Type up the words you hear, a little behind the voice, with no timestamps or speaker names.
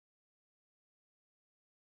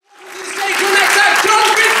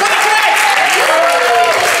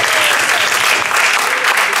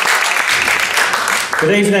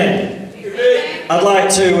Good evening. I'd like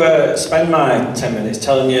to spend my 10 minutes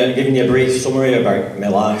giving you a brief summary about my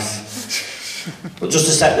life. But just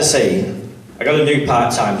to set the scene, I got a new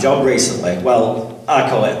part-time job recently. Well, I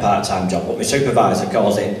call it a part-time job, but my supervisor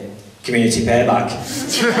calls it community payback.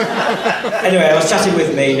 Anyway, I was chatting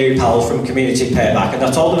with my new pals from community payback, and I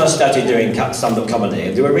told them I started doing stand-up comedy,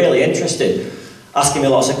 and they were really interested, asking me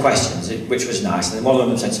lots of questions, which was nice. And then one of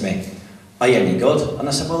them said to me, "Are you any good?" And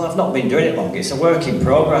I said, "Well, I've not been doing it long. It's a work in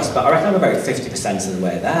progress, but I reckon I'm about 50% of the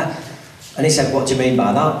way there." And he said, "What do you mean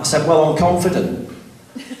by that?" I said, "Well, I'm confident,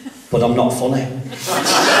 but I'm not funny."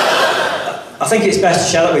 I think it's best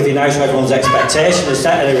to share that with you now so everyone's expectations are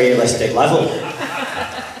set at a realistic level.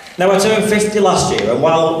 Now, I turned 50 last year, and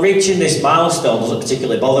while reaching this milestone doesn't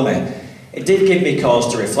particularly bother me, it did give me cause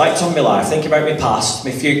to reflect on my life, think about my past,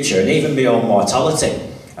 my future, and even my own mortality.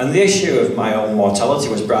 And the issue of my own mortality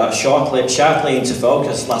was brought sharply into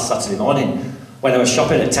focus last Saturday morning when I was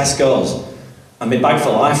shopping at Tesco's and my bag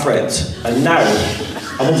for life ripped, and now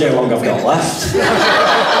I wonder how long I've got left.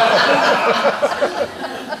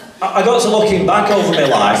 I got to looking back over my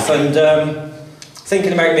life and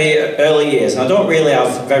thinking about my early years, and I don't really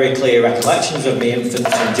have very clear recollections of my infant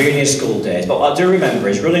and junior school days, but what I do remember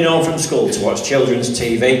is running home from school to watch children's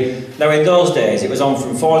TV. Now, in those days, it was on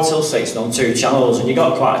from 4 till 6 and on 2 channels, and you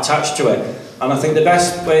got quite attached to it. And I think the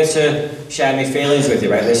best way to share my feelings with you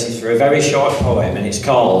about this is through a very short poem, and it's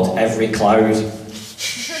called Every Cloud.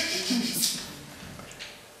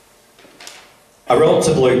 I wrote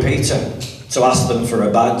to Blue Peter to ask them for a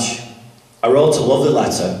badge. I wrote a lovely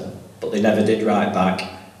letter, but they never did write back.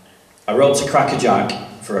 I wrote to Cracker Jack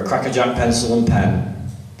for a Cracker Jack pencil and pen,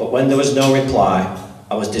 but when there was no reply,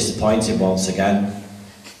 I was disappointed once again.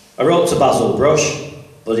 I wrote to Basil Brush,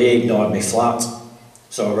 but he ignored me flat,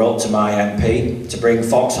 so I wrote to my MP to bring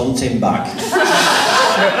fox hunting back.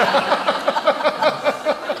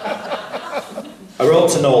 I wrote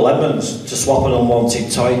to Noel Edmonds to swap an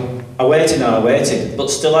unwanted toy. I waited and I waited, but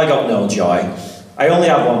still I got no joy. I only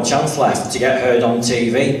had one chance left to get heard on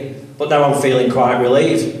TV, but now I'm feeling quite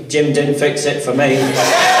relieved. Jim didn't fix it for me.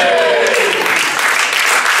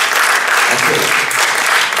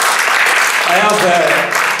 I have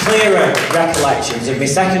clearer recollections of my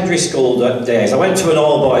secondary school days. I went to an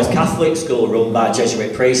all-boys Catholic school run by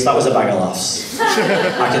Jesuit priests. That was a bag of laughs,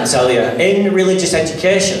 I can tell you. In religious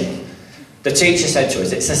education, the teacher said to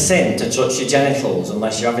us, it's a sin to touch your genitals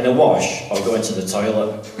unless you're having a wash or going to the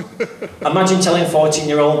toilet. Imagine telling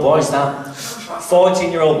 14-year-old boys that.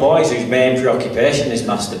 14-year-old boys whose main preoccupation is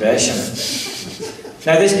masturbation.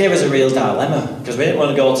 Now, this gave us a real dilemma, because we didn't want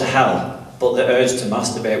to go to hell, but the urge to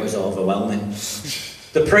masturbate was overwhelming.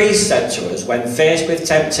 The priest said to us, when faced with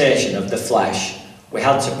temptation of the flesh, we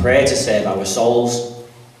had to pray to save our souls.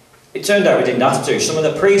 It turned out we didn't have to. Some of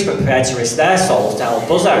the priests were prepared to risk their souls to help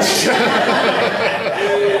us out.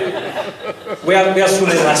 we had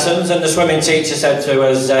swimming lessons, and the swimming teacher said to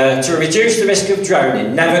us, to reduce the risk of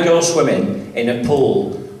drowning, never go swimming in a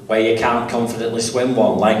pool where you can't confidently swim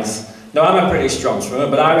one length. Now, I'm a pretty strong swimmer,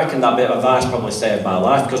 but I reckon that bit of advice probably saved my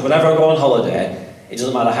life, because whenever I go on holiday, it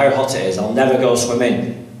doesn't matter how hot it is, I'll never go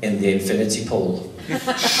swimming in the infinity pool.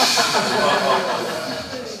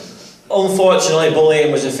 Unfortunately,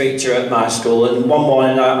 bullying was a feature at my school, and one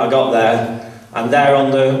morning I got there, and there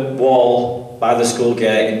on the wall by the school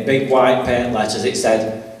gate, in big white paint letters, it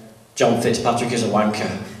said, "John Fitzpatrick is a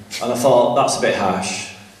wanker." And I thought, that's a bit harsh,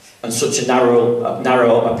 and such a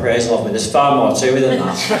narrow appraisal of me. There's far more to me than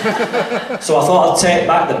that. So I thought I'd take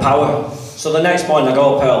back the power. So the next morning I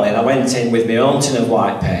got up early and I went in with my own tin of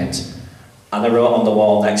white paint, and I wrote on the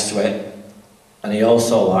wall next to it, "And he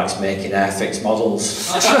also likes making airfix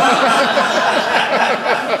models."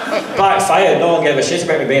 Backfired, no one gave a shit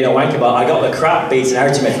about me being a wanker, but I got the crap beaten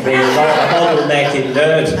out of me for being a model-making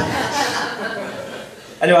nerd.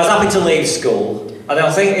 Anyway, I was happy to leave school, and I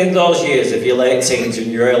think in those years of your late teens and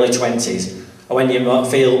your early 20s are when you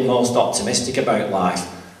feel most optimistic about life.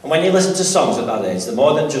 And when you listen to songs at that age, they're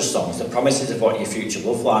more than just songs, they're promises of what your future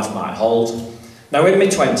love life might hold. Now, in my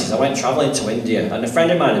 20s, I went travelling to India, and a friend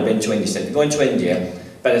of mine had been to India, said, "If you're going to India,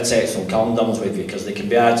 better take some condoms with you, because they can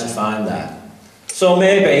be hard to find there." So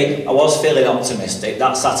maybe I was feeling optimistic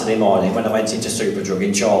that Saturday morning when I went into Superdrug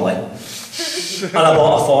in Chorley, and I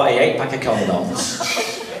bought a 48-pack of condoms.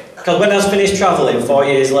 Because when I was finished travelling 4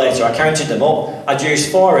 years later, I counted them up. I'd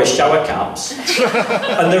used 4 as shower caps,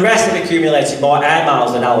 and the rest had accumulated more air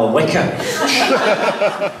miles than Alan Wicker.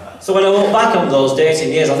 So when I look back on those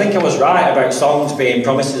dating years, I think I was right about songs being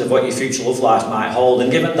promises of what your future love life might hold,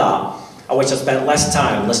 and given that, I wish I spent less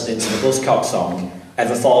time listening to the Buzzcock song,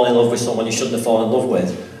 "Ever Fall in Love with Someone You Shouldn't Have Fallen in Love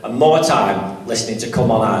With," and more time listening to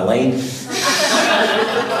 "Come On Eileen."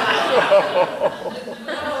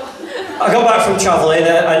 I got back from travelling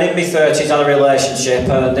and in my 30s had a relationship,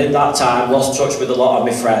 and in that time lost touch with a lot of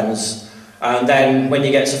my friends. And then when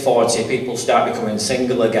you get to 40, people start becoming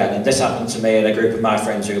single again, and this happened to me and a group of my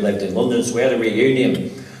friends who lived in London, so we had a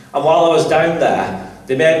reunion. And while I was down there,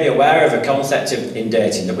 they made me aware of a concept in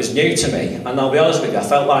dating that was new to me, and I'll be honest with you, I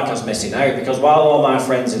felt like I was missing out, because while all my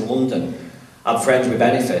friends in London had friends with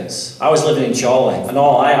benefits, I was living in Chorley, and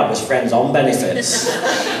all I had was friends on benefits.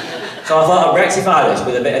 So I thought I'd rectify this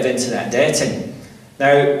with a bit of internet dating.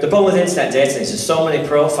 Now, the problem with internet dating is there's so many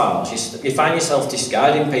profiles, you find yourself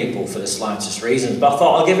discarding people for the slightest reasons, but I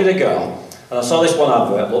thought I'll give it a go. And I saw this one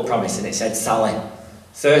advert, looked promising, it said, Sally,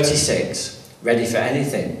 36, ready for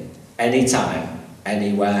anything, anytime,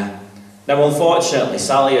 anywhere. Now, unfortunately,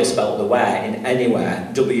 Sally had spelt the where in anywhere,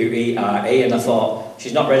 W-E-R-E, and I thought,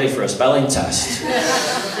 she's not ready for a spelling test.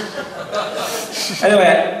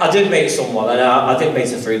 Anyway, I did meet someone, and I didn't meet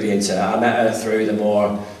her through the internet. I met her through the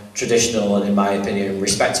more traditional and, in my opinion,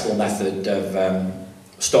 respectable method of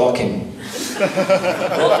stalking.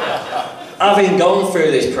 Well, having gone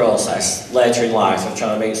through this process later in life of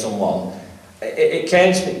trying to meet someone, it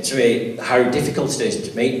came to me how difficult it is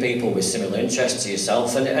to meet people with similar interests to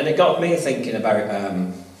yourself, and it got me thinking about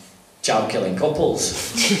child-killing couples.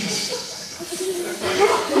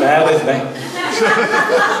 Bear with me.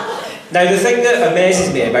 Now, the thing that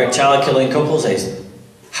amazes me about child-killing couples is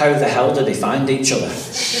how the hell do they find each other?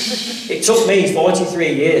 It took me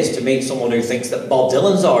 43 years to meet someone who thinks that Bob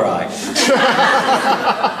Dylan's alright.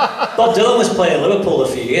 Bob Dylan was playing Liverpool a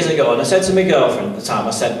few years ago, and I said to my girlfriend at the time,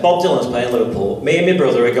 I said, Bob Dylan's playing Liverpool, me and my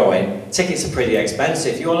brother are going, tickets are pretty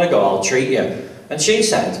expensive, if you want to go, I'll treat you. And she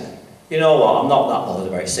said, you know what, I'm not that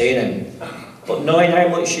bothered about seeing him, but knowing how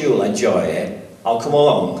much you'll enjoy it, I'll come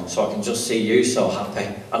along so I can just see you so happy.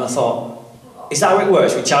 And I thought, is that how it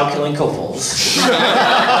works with child-killing couples?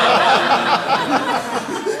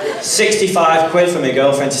 65 quid for my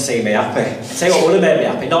girlfriend to see me happy. I'll tell you what would have made me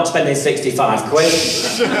happy, not spending 65 quid.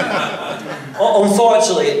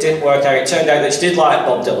 Unfortunately, it didn't work out. It turned out that she did like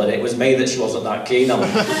Bob Dylan. It was me that she wasn't that keen on.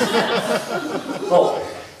 Well,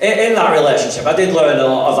 in that relationship, I did learn a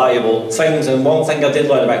lot of valuable things, and one thing I did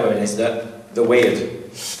learn about women is that they're weird.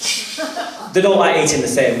 They don't like eating the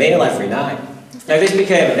same meal every night. Now, this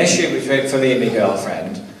became an issue for me and my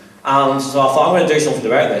girlfriend, and so I thought, I'm going to do something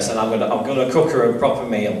about this, and I'm going to cook her a proper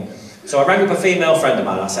meal. So I rang up a female friend of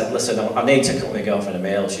mine, and I said, listen, I need to cook my girlfriend a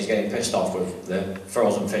meal. She's getting pissed off with the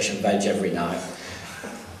frozen fish and veg every night.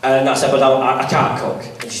 And I said, but I can't cook.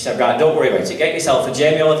 And she said, right, don't worry about it. Get yourself a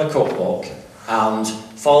Jamie Oliver cookbook and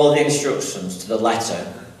follow the instructions to the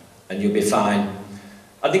letter, and you'll be fine.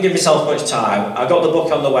 I didn't give myself much time. I got the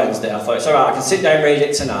book on the Wednesday. I thought, it's all right, I can sit down and read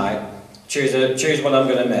it tonight, choose what I'm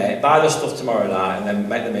going to make, buy the stuff tomorrow night, and then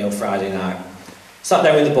make the meal Friday night. Sat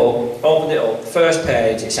down with the book, opened it up, first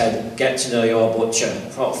page, it said, get to know your butcher. I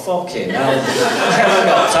thought, fucking hell, I haven't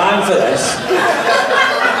got time for this.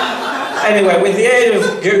 Anyway, with the aid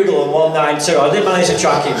of Google and 192, I did manage to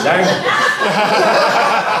track him down.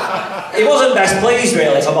 He wasn't best pleased,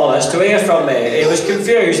 really, if I'm honest, to hear from me. He was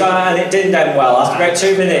confused, and it didn't end well. After about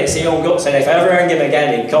 2 minutes, he hung up saying if I ever rang him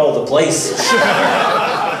again, he'd call the police.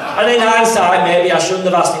 And in hindsight, maybe I shouldn't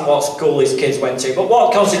have asked him what school his kids went to, but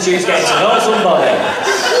what constitutes getting to know somebody?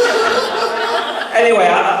 Anyway,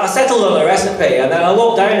 I settled on a recipe, and then I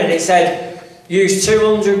looked down and it said, use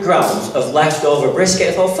 200 grams of leftover brisket.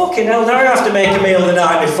 I thought, fucking hell, now I have to make a meal the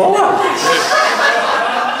night before.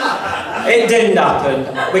 It didn't happen.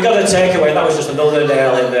 We got a takeaway, that was just another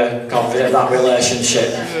nail in the coffin of that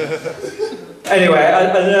relationship. Anyway,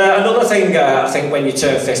 another thing I think when you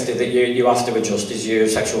turn 50 that you have to adjust is your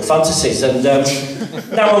sexual fantasies, and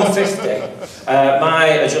now I'm 50, my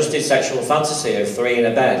adjusted sexual fantasy of 3 in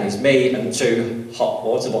a bed is me and 2 hot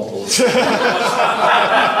water bottles.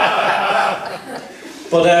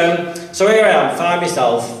 But so here I am, find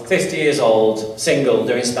myself, 50 years old, single,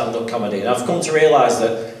 doing stand-up comedy, and I've come to realise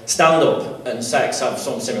that stand-up and sex have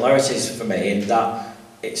some similarities for me in that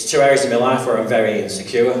it's 2 areas in my life where I'm very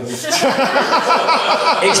insecure. It's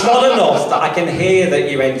not enough that I can hear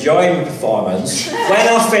that you're enjoying my performance. When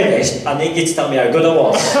I've finished, I need you to tell me how good I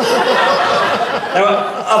was. Now,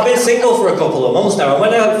 I've been single for a couple of months now, and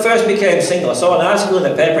when I first became single, I saw an article in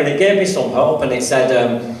the paper and it gave me some hope, and it said,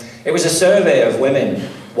 it was a survey of women,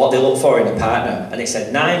 what they look for in a partner, and it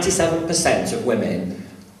said 97% of women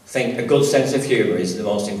think a good sense of humour is the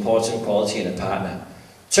most important quality in a partner.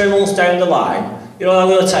 2 months down the line, you know what I'm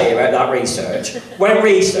going to tell you about that research? When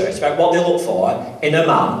research about what they look for in a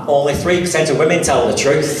man, only 3% of women tell the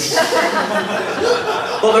truth.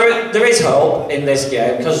 But there is hope in this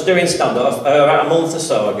game, because doing stand-up, about a month or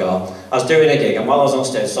so ago, I was doing a gig, and while I was on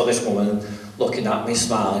stage, I saw this woman looking at me,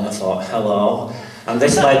 smiling. I thought, hello. And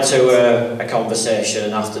this led to a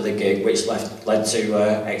conversation after the gig, which led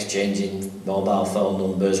to exchanging mobile phone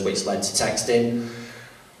numbers, which led to texting,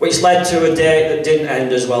 which led to a date that didn't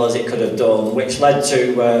end as well as it could have done, which led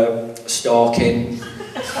to stalking,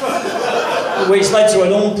 which led to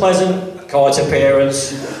an unpleasant court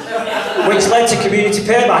appearance, which led to community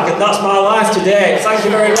payback, and that's my life today. Thank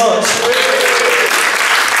you very much.